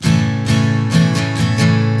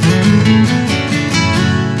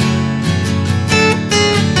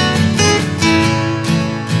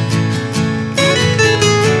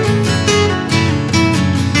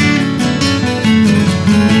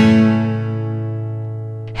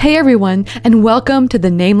Hey everyone, and welcome to the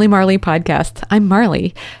Namely Marley podcast. I'm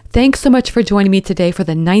Marley. Thanks so much for joining me today for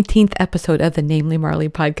the 19th episode of the Namely Marley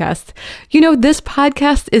podcast. You know, this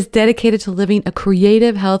podcast is dedicated to living a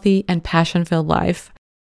creative, healthy, and passion-filled life.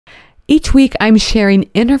 Each week, I'm sharing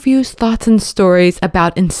interviews, thoughts, and stories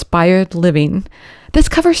about inspired living. This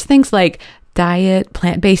covers things like diet,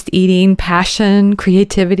 plant-based eating, passion,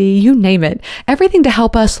 creativity, you name it. Everything to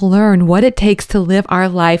help us learn what it takes to live our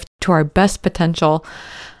life to our best potential.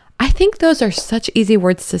 I think those are such easy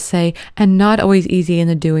words to say and not always easy in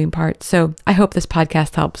the doing part. So I hope this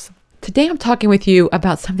podcast helps. Today I'm talking with you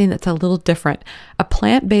about something that's a little different, a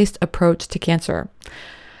plant-based approach to cancer.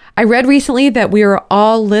 I read recently that we are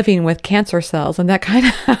all living with cancer cells, and that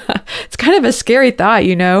it's kind of a scary thought,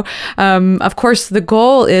 you know. Of course, the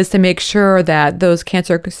goal is to make sure that those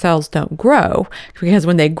cancer cells don't grow, because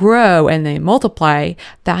when they grow and they multiply,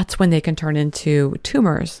 that's when they can turn into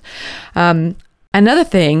tumors. Another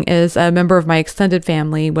thing is a member of my extended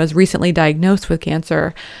family was recently diagnosed with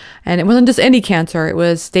cancer, and it wasn't just any cancer, it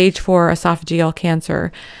was stage 4 esophageal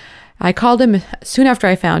cancer. I called him soon after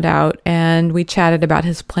I found out, and we chatted about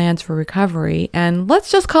his plans for recovery. And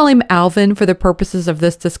let's just call him Alvin for the purposes of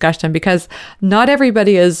this discussion, because not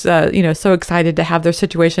everybody is, so excited to have their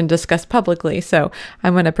situation discussed publicly. So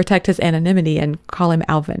I'm going to protect his anonymity and call him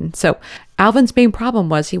Alvin. So Alvin's main problem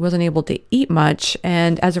was he wasn't able to eat much,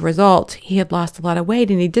 and as a result, he had lost a lot of weight,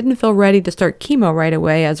 and he didn't feel ready to start chemo right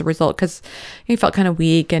away as a result, because he felt kind of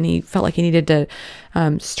weak, and he felt like he needed to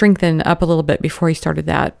strengthen up a little bit before he started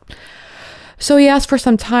that. So he asked for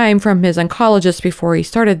some time from his oncologist before he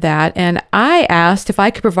started that, and I asked if I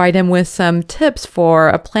could provide him with some tips for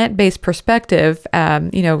a plant-based perspective,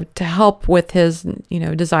 to help with his,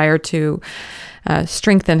 desire to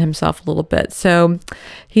strengthen himself a little bit. So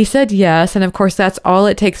he said yes, and of course that's all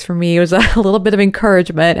it takes for me. It was a little bit of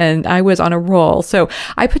encouragement, and I was on a roll. So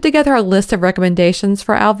I put together a list of recommendations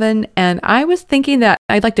for Alvin, and I was thinking that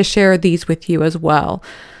I'd like to share these with you as well.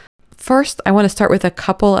 First, I want to start with a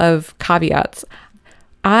couple of caveats.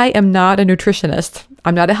 I am not a nutritionist.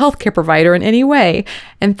 I'm not a healthcare provider in any way.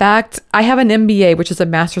 In fact, I have an MBA, which is a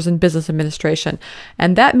Master's in Business Administration,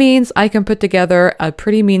 and that means I can put together a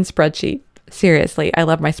pretty mean spreadsheet. Seriously, I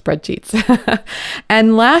love my spreadsheets.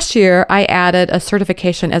 And last year, I added a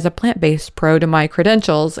certification as a plant-based pro to my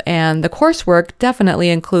credentials, and the coursework definitely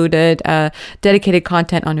included dedicated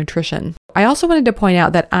content on nutrition. I also wanted to point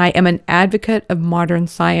out that I am an advocate of modern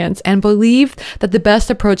science and believe that the best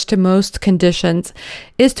approach to most conditions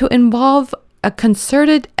is to involve a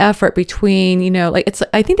concerted effort between,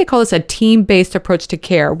 I think they call this a team-based approach to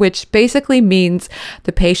care, which basically means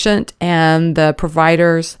the patient and the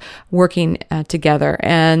providers working together.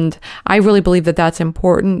 And I really believe that that's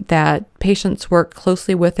important, that patients work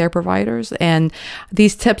closely with their providers. And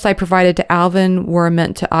these tips I provided to Alvin were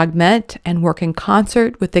meant to augment and work in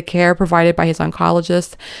concert with the care provided by his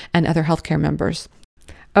oncologist and other healthcare members.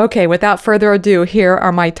 Okay, without further ado, here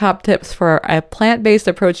are my top tips for a plant-based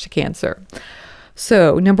approach to cancer.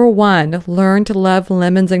 So, number 1, learn to love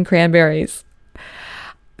lemons and cranberries.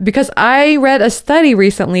 Because I read a study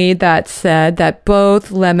recently that said that both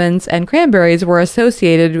lemons and cranberries were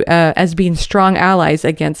associated as being strong allies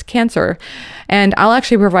against cancer. And I'll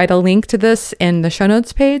actually provide a link to this in the show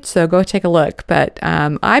notes page, so go take a look. But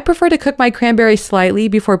I prefer to cook my cranberries slightly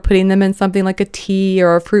before putting them in something like a tea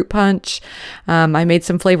or a fruit punch. I made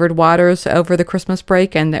some flavored waters over the Christmas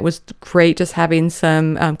break, and it was great just having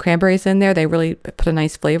some cranberries in there. They really put a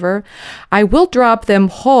nice flavor. I will drop them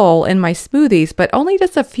whole in my smoothies, but only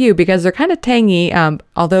just a few because they're kind of tangy,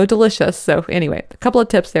 although delicious. So anyway, a couple of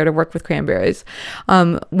tips there to work with cranberries.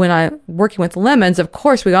 When I'm working with lemons, of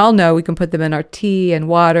course, we all know we can put them in our tea and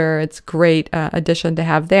water. It's a great addition to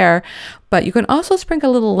have there. But you can also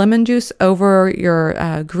sprinkle a little lemon juice over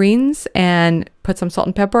your greens and put some salt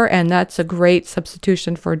and pepper, and that's a great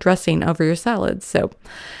substitution for dressing over your salads. So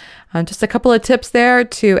just a couple of tips there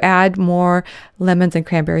to add more lemons and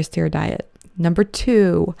cranberries to your diet. Number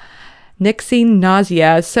 2, nixing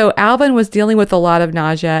nausea. So Alvin was dealing with a lot of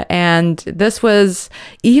nausea, and this was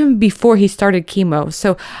even before he started chemo.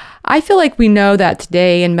 So I feel like we know that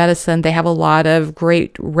today in medicine, they have a lot of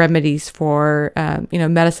great remedies for,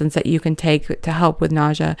 medicines that you can take to help with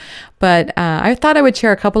nausea. But I thought I would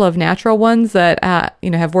share a couple of natural ones that,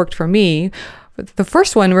 have worked for me. The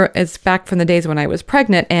first one is back from the days when I was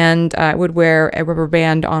pregnant, and I would wear a rubber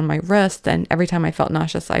band on my wrist, and every time I felt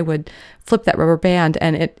nauseous, I would flip that rubber band,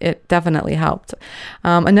 and it definitely helped.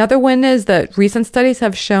 Another one is that recent studies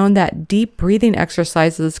have shown that deep breathing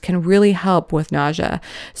exercises can really help with nausea.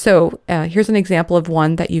 So here's an example of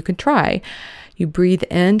one that you can try. You breathe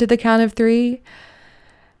into the count of 3,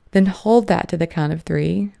 then hold that to the count of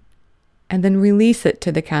 3, and then release it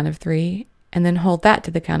to the count of 3, and then hold that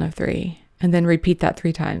to the count of 3, and then repeat that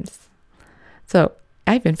 3 times. So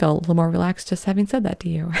I even feel a little more relaxed just having said that to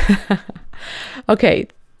you. Okay,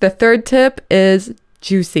 the third tip is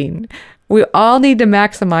juicing. We all need to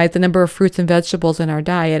maximize the number of fruits and vegetables in our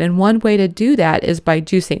diet, and one way to do that is by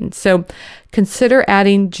juicing. So consider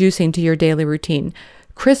adding juicing to your daily routine.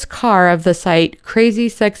 Chris Carr of the site Crazy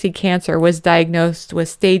Sexy Cancer was diagnosed with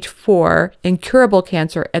stage 4 incurable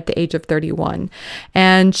cancer at the age of 31.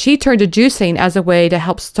 And she turned to juicing as a way to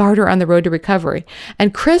help start her on the road to recovery.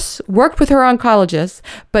 And Chris worked with her oncologist,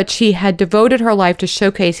 but she had devoted her life to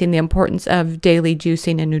showcasing the importance of daily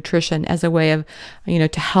juicing and nutrition as a way of,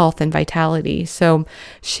 to health and vitality. So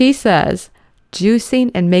she says, juicing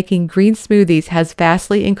and making green smoothies has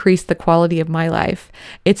vastly increased the quality of my life.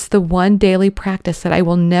 It's the one daily practice that I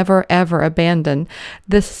will never, ever abandon.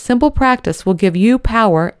 This simple practice will give you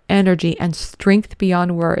power, energy, and strength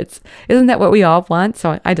beyond words. Isn't that what we all want?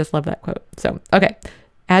 So I just love that quote. So, okay,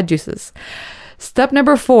 add juices. Step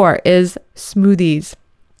number 4 is smoothies.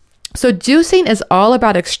 So juicing is all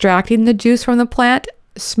about extracting the juice from the plant.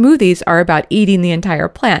 Smoothies are about eating the entire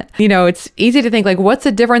plant. It's easy to think like, what's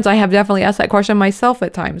the difference? I have definitely asked that question myself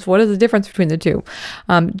at times. What is the difference between the two?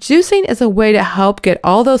 Juicing is a way to help get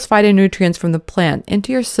all those phytonutrients from the plant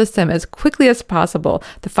into your system as quickly as possible.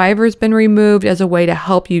 The fiber has been removed as a way to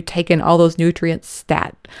help you take in all those nutrients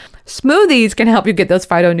stat. Smoothies can help you get those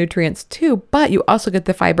phytonutrients too, but you also get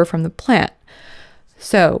the fiber from the plant.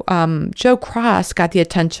 So Joe Cross got the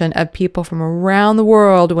attention of people from around the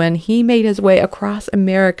world when he made his way across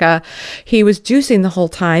America. He was juicing the whole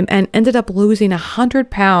time and ended up losing 100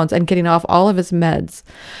 pounds and getting off all of his meds.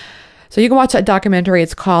 So you can watch that documentary.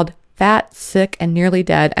 It's called Fat, Sick, and Nearly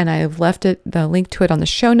Dead, and I've left the link to it on the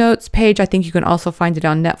show notes page. I think you can also find it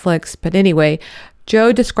on Netflix. But anyway,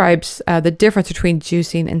 Joe describes the difference between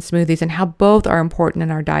juicing and smoothies and how both are important in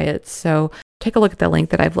our diets. So take a look at the link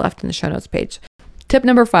that I've left in the show notes page. Tip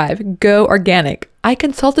number 5, go organic. I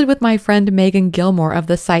consulted with my friend Megan Gilmore of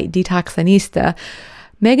the site Detoxinista.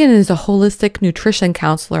 Megan is a holistic nutrition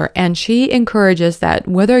counselor, and she encourages that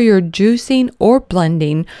whether you're juicing or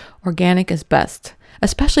blending, organic is best,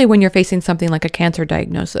 especially when you're facing something like a cancer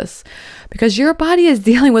diagnosis, because your body is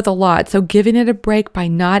dealing with a lot. So giving it a break by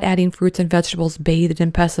not adding fruits and vegetables bathed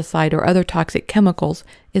in pesticide or other toxic chemicals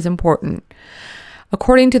is important.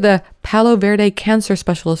 According to the Palo Verde Cancer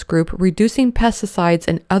Specialist Group, reducing pesticides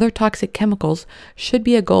and other toxic chemicals should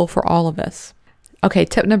be a goal for all of us. Okay,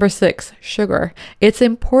 tip number 6, sugar. It's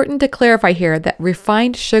important to clarify here that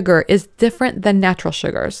refined sugar is different than natural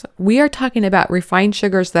sugars. We are talking about refined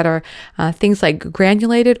sugars that are things like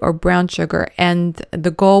granulated or brown sugar, and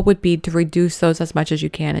the goal would be to reduce those as much as you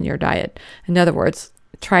can in your diet. In other words,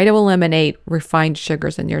 try to eliminate refined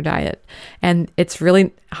sugars in your diet. And it's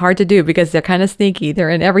really hard to do because they're kind of sneaky.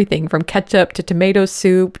 They're in everything from ketchup to tomato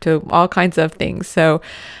soup to all kinds of things. So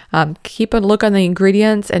keep a look on the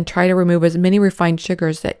ingredients and try to remove as many refined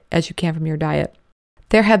sugars as you can from your diet.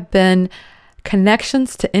 There have been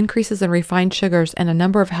connections to increases in refined sugars and a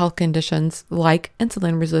number of health conditions like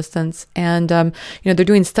insulin resistance. And, they're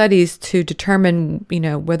doing studies to determine,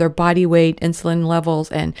 whether body weight, insulin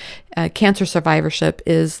levels, and cancer survivorship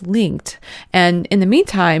is linked. And in the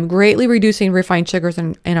meantime, greatly reducing refined sugars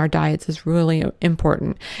in our diets is really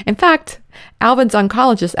important. In fact, Alvin's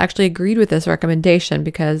oncologist actually agreed with this recommendation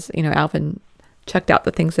because, Alvin checked out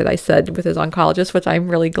the things that I said with his oncologist, which I'm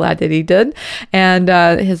really glad that he did. And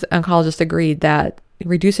his oncologist agreed that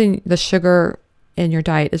reducing the sugar in your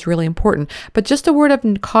diet is really important. But just a word of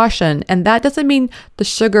caution, and that doesn't mean the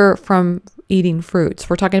sugar from eating fruits.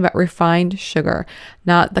 We're talking about refined sugar,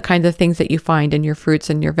 not the kinds of things that you find in your fruits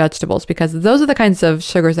and your vegetables, because those are the kinds of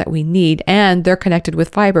sugars that we need, and they're connected with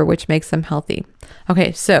fiber, which makes them healthy.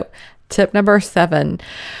 Okay, so tip number 7.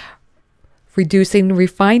 Reducing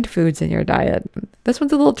refined foods in your diet. This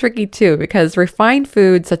one's a little tricky too, because refined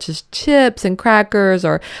foods such as chips and crackers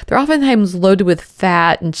they're oftentimes loaded with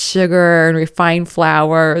fat and sugar and refined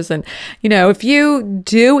flours. And, if you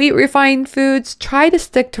do eat refined foods, try to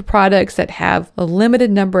stick to products that have a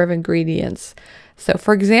limited number of ingredients. So,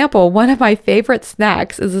 for example, one of my favorite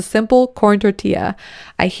snacks is a simple corn tortilla.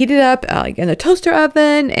 I heat it up in a toaster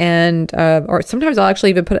oven, and or sometimes I'll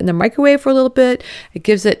actually even put it in the microwave for a little bit. It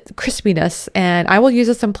gives it crispiness, and I will use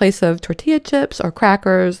this in place of tortilla chips or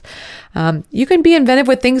crackers. You can be inventive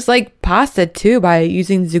with things like pasta too by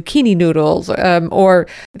using zucchini noodles, or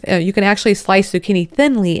you can actually slice zucchini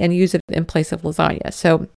thinly and use it in place of lasagna.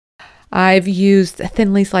 So I've used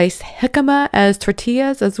thinly sliced jicama as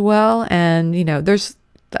tortillas as well. And, there's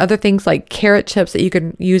other things like carrot chips that you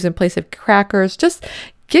can use in place of crackers. Just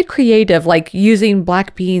get creative, like using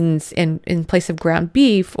black beans in place of ground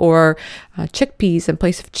beef, or chickpeas in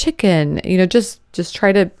place of chicken. Just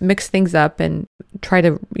try to mix things up and try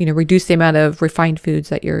to, reduce the amount of refined foods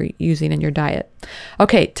that you're using in your diet.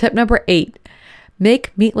 Okay, tip number 8,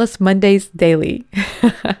 make meatless Mondays daily.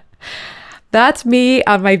 That's me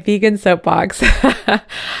on my vegan soapbox.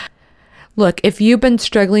 Look, if you've been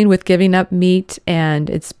struggling with giving up meat and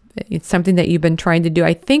it's something that you've been trying to do,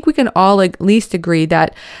 I think we can all at least agree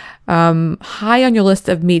that high on your list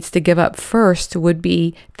of meats to give up first would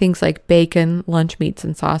be things like bacon, lunch meats,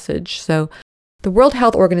 and sausage. So the World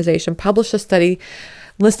Health Organization published a study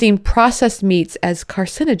listing processed meats as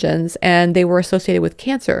carcinogens, and they were associated with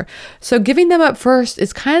cancer. So giving them up first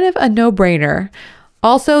is kind of a no-brainer.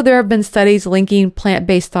 Also, there have been studies linking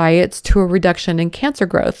plant-based diets to a reduction in cancer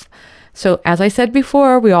growth. So as I said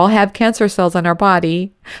before, we all have cancer cells on our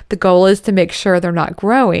body. The goal is to make sure they're not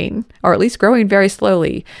growing, or at least growing very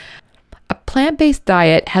slowly. A plant-based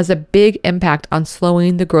diet has a big impact on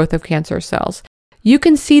slowing the growth of cancer cells. You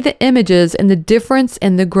can see the images and the difference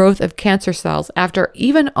in the growth of cancer cells after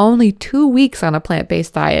even only 2 weeks on a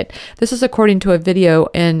plant-based diet. This is according to a video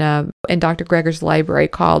in Dr. Greger's library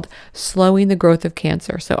called Slowing the Growth of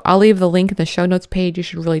Cancer. So I'll leave the link in the show notes page. You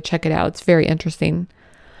should really check it out. It's very interesting.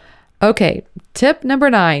 Okay, tip number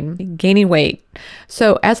 9, gaining weight.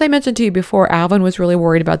 So as I mentioned to you before, Alvin was really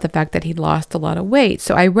worried about the fact that he'd lost a lot of weight.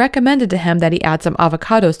 So I recommended to him that he add some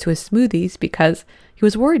avocados to his smoothies because he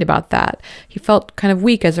was worried about that. He felt kind of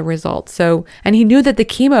weak as a result. So, and he knew that the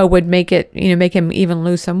chemo would make him even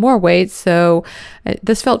lose some more weight. So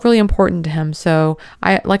this felt really important to him. So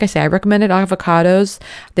I recommended avocados.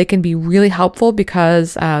 They can be really helpful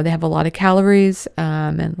because they have a lot of calories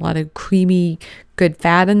and a lot of creamy, good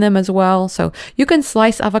fat in them as well. So you can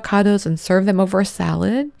slice avocados and serve them over a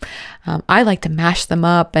salad. I like to mash them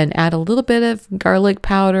up and add a little bit of garlic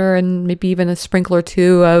powder and maybe even a sprinkle or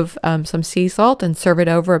two of some sea salt and serve it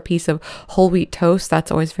over a piece of whole wheat toast.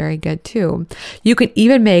 That's always very good too. You can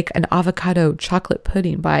even make an avocado chocolate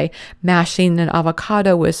pudding by mashing an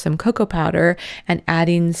avocado with some cocoa powder and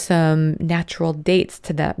adding some natural dates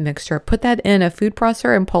to that mixture. Put that in a food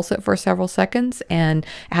processor and pulse it for several seconds and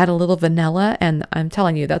add a little vanilla, and I'm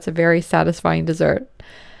telling you, that's a very satisfying dessert.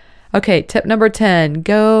 Okay, tip number 10,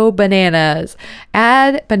 go bananas.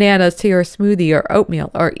 Add bananas to your smoothie or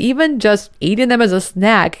oatmeal, or even just eating them as a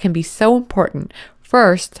snack can be so important.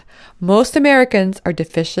 First, most Americans are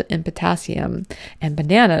deficient in potassium, and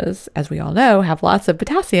bananas, as we all know, have lots of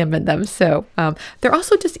potassium in them. So they're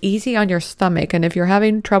also just easy on your stomach. And if you're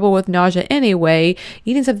having trouble with nausea anyway,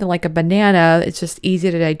 eating something like a banana, it's just easy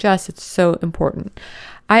to digest. It's so important.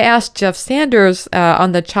 I asked Jeff Sanders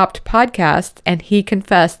on the Chopped podcast, and he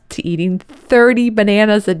confessed to eating 30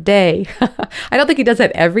 bananas a day. I don't think he does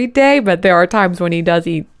that every day, but there are times when he does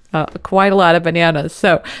eat quite a lot of bananas.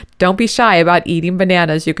 So don't be shy about eating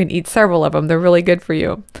bananas. You can eat several of them. They're really good for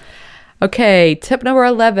you. Okay, tip number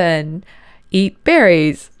 11, eat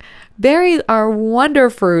berries. Berries are wonder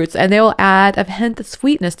fruits, and they will add a hint of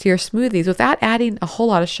sweetness to your smoothies without adding a whole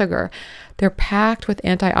lot of sugar. They're packed with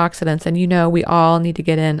antioxidants, and we all need to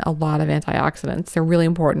get in a lot of antioxidants. They're really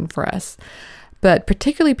important for us. But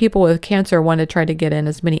particularly people with cancer want to try to get in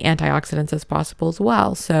as many antioxidants as possible as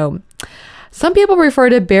well. So some people refer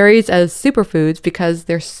to berries as superfoods because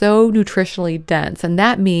they're so nutritionally dense, and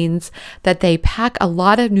that means that they pack a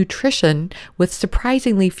lot of nutrition with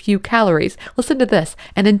surprisingly few calories. Listen to this.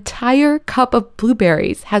 An entire cup of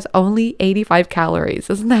blueberries has only 85 calories.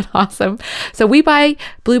 Isn't that awesome? So we buy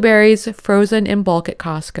blueberries frozen in bulk at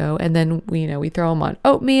Costco, and then we throw them on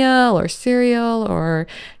oatmeal or cereal, or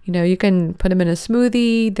you can put them in a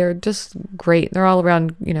smoothie. They're just great. They're all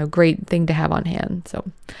around, great thing to have on hand.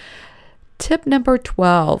 So tip number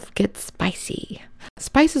 12, get spicy.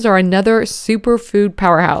 Spices are another superfood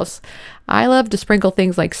powerhouse. I love to sprinkle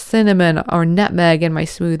things like cinnamon or nutmeg in my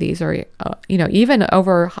smoothies, or, even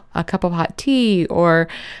over a cup of hot tea, or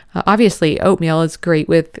obviously oatmeal is great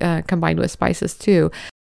with combined with spices too.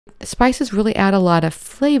 Spices really add a lot of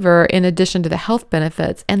flavor in addition to the health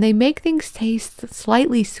benefits, and they make things taste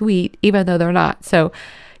slightly sweet even though they're not. So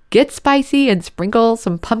get spicy and sprinkle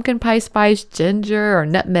some pumpkin pie spice, ginger, or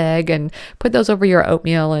nutmeg, and put those over your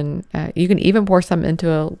oatmeal. And you can even pour some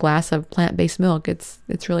into a glass of plant-based milk.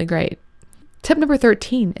 It's really great. Tip number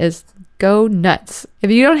 13 is go nuts.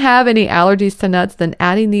 If you don't have any allergies to nuts, then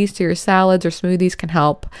adding these to your salads or smoothies can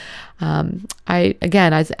help. As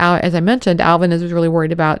I mentioned, Alvin is really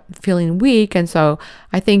worried about feeling weak, and so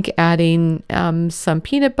I think adding some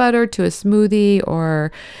peanut butter to a smoothie,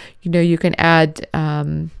 or you can add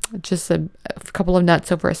just a couple of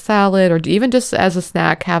nuts over a salad, or even just as a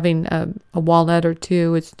snack, having a walnut or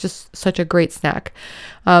two. It's just such a great snack.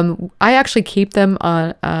 I actually keep them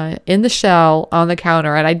on in the shell on the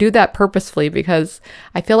counter, and I do that purposefully because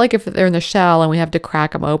I feel like if they're in the shell and we have to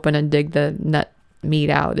crack them open and dig the nut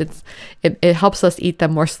meat out, it helps us eat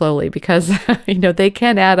them more slowly because they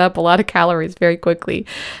can add up a lot of calories very quickly.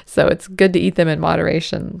 So it's good to eat them in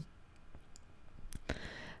moderation.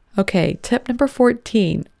 Okay, tip number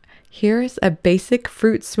 14. Here's a basic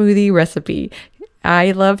fruit smoothie recipe.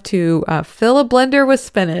 I love to fill a blender with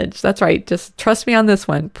spinach. That's right. Just trust me on this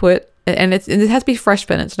one. And it has to be fresh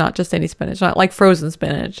spinach, not just any spinach, not like frozen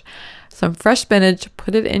spinach. Some fresh spinach,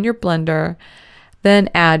 put it in your blender, then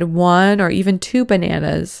add 1 or even 2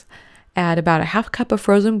 bananas, add about a half cup of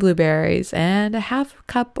frozen blueberries and a half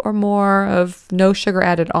cup or more of no sugar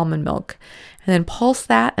added almond milk. And then pulse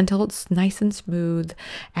that until it's nice and smooth.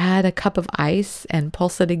 Add a cup of ice and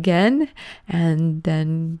pulse it again. And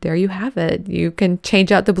then there you have it. You can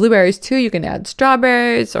change out the blueberries too. You can add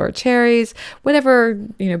strawberries or cherries, whatever,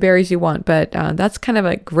 berries you want. But that's kind of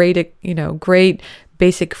a great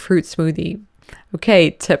basic fruit smoothie.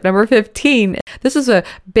 Okay, tip number 15. This is a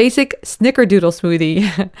basic snickerdoodle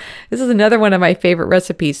smoothie. This is another one of my favorite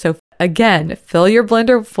recipes. So again, fill your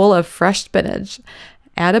blender full of fresh spinach.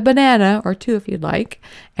 Add a banana or 2 if you'd like,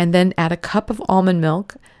 and then add a cup of almond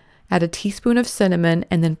milk, add a teaspoon of cinnamon,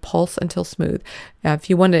 and then pulse until smooth. If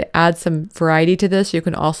you want to add some variety to this, you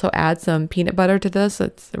can also add some peanut butter to this.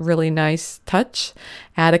 It's a really nice touch.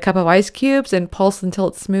 Add a cup of ice cubes and pulse until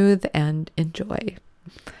it's smooth and enjoy.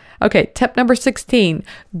 Okay, tip number 16,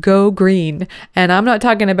 go green. And I'm not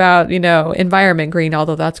talking about, environment green,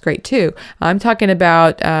 although that's great too. I'm talking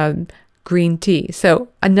about green tea. So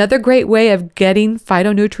another great way of getting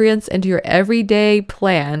phytonutrients into your everyday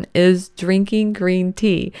plan is drinking green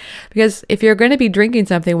tea. Because if you're going to be drinking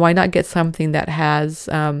something, why not get something that has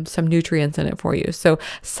some nutrients in it for you? So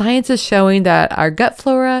science is showing that our gut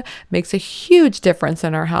flora makes a huge difference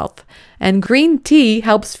in our health. And green tea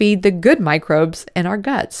helps feed the good microbes in our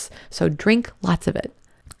guts. So drink lots of it.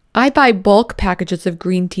 I buy bulk packages of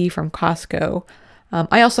green tea from Costco.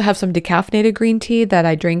 I also have some decaffeinated green tea that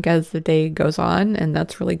I drink as the day goes on, and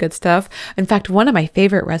that's really good stuff. In fact, one of my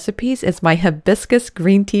favorite recipes is my hibiscus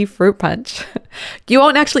green tea fruit punch. You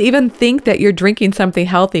won't actually even think that you're drinking something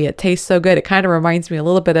healthy. It tastes so good. It kind of reminds me a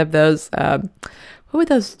little bit of those, what were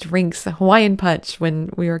those drinks? Hawaiian punch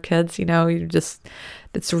when we were kids,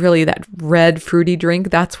 it's really that red fruity drink.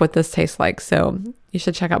 That's what this tastes like. So you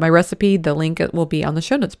should check out my recipe. The link will be on the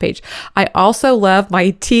show notes page. I also love my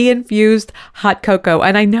tea-infused hot cocoa.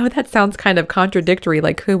 And I know that sounds kind of contradictory,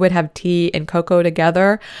 like who would have tea and cocoa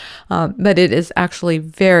together? But it is actually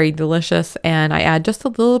very delicious. And I add just a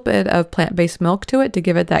little bit of plant-based milk to it to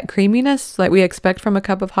give it that creaminess that we expect from a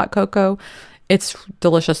cup of hot cocoa. It's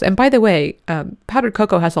delicious. And by the way, powdered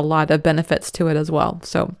cocoa has a lot of benefits to it as well.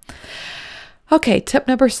 So, okay, tip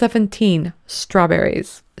number 17,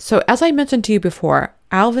 strawberries. So as I mentioned to you before,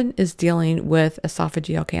 Alvin is dealing with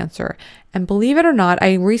esophageal cancer. And believe it or not,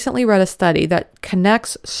 I recently read a study that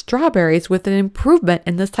connects strawberries with an improvement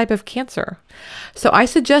in this type of cancer. So I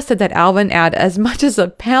suggested that Alvin add as much as a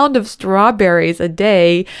pound of strawberries a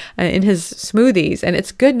day in his smoothies. And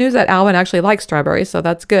it's good news that Alvin actually likes strawberries, so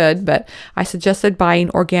that's good. But I suggested buying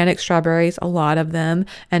organic strawberries, a lot of them,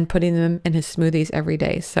 and putting them in his smoothies every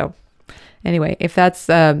day. So anyway, if that's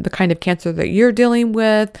the kind of cancer that you're dealing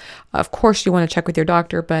with, of course you want to check with your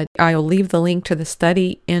doctor, but I'll leave the link to the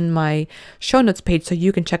study in my show notes page so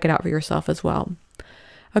you can check it out for yourself as well.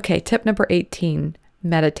 Okay, tip number 18,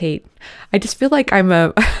 meditate. I just feel like I'm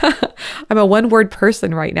a I'm a one-word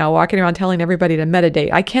person right now, walking around telling everybody to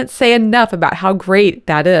meditate. I can't say enough about how great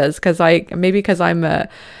that is, because I'm a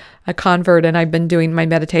convert and I've been doing my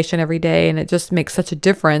meditation every day and it just makes such a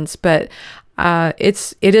difference. But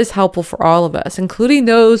it is helpful for all of us, including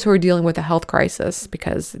those who are dealing with a health crisis,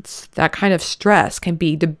 because it's that kind of stress can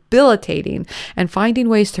be debilitating, and finding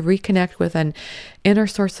ways to reconnect with an inner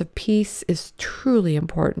source of peace is truly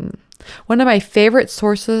important. One of my favorite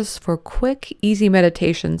sources for quick, easy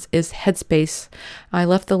meditations is Headspace. I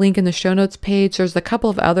left the link in the show notes page. There's a couple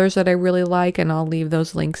of others that I really like, and I'll leave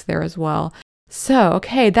those links there as well. So,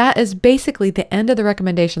 okay, that is basically the end of the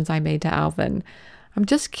recommendations I made to Alvin. I'm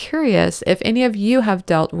just curious if any of you have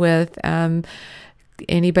dealt with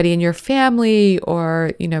anybody in your family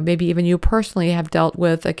or, maybe even you personally have dealt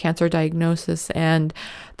with a cancer diagnosis and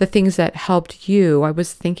the things that helped you. I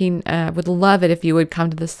was thinking, would love it if you would come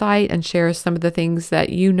to the site and share some of the things that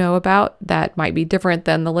you know about that might be different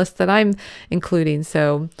than the list that I'm including.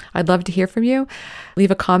 So I'd love to hear from you.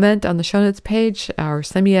 Leave a comment on the show notes page or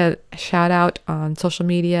send me a shout out on social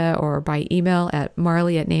media or by email at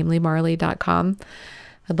marley@namelymarley.com.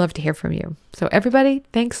 I'd love to hear from you. So everybody,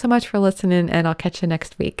 thanks so much for listening, and I'll catch you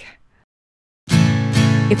next week.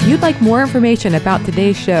 If you'd like more information about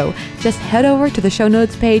today's show, just head over to the show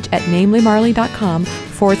notes page at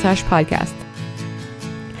namelymarley.com/podcast.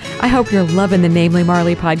 I hope you're loving the Namely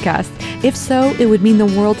Marley podcast. If so, it would mean the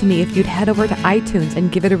world to me if you'd head over to iTunes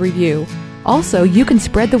and give it a review. Also, you can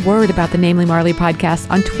spread the word about the Namely Marley podcast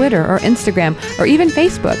on Twitter or Instagram or even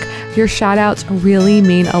Facebook. Your shout outs really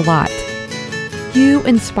mean a lot. You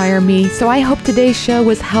inspire me, so I hope today's show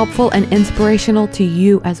was helpful and inspirational to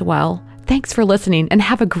you as well. Thanks for listening and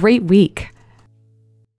have a great week.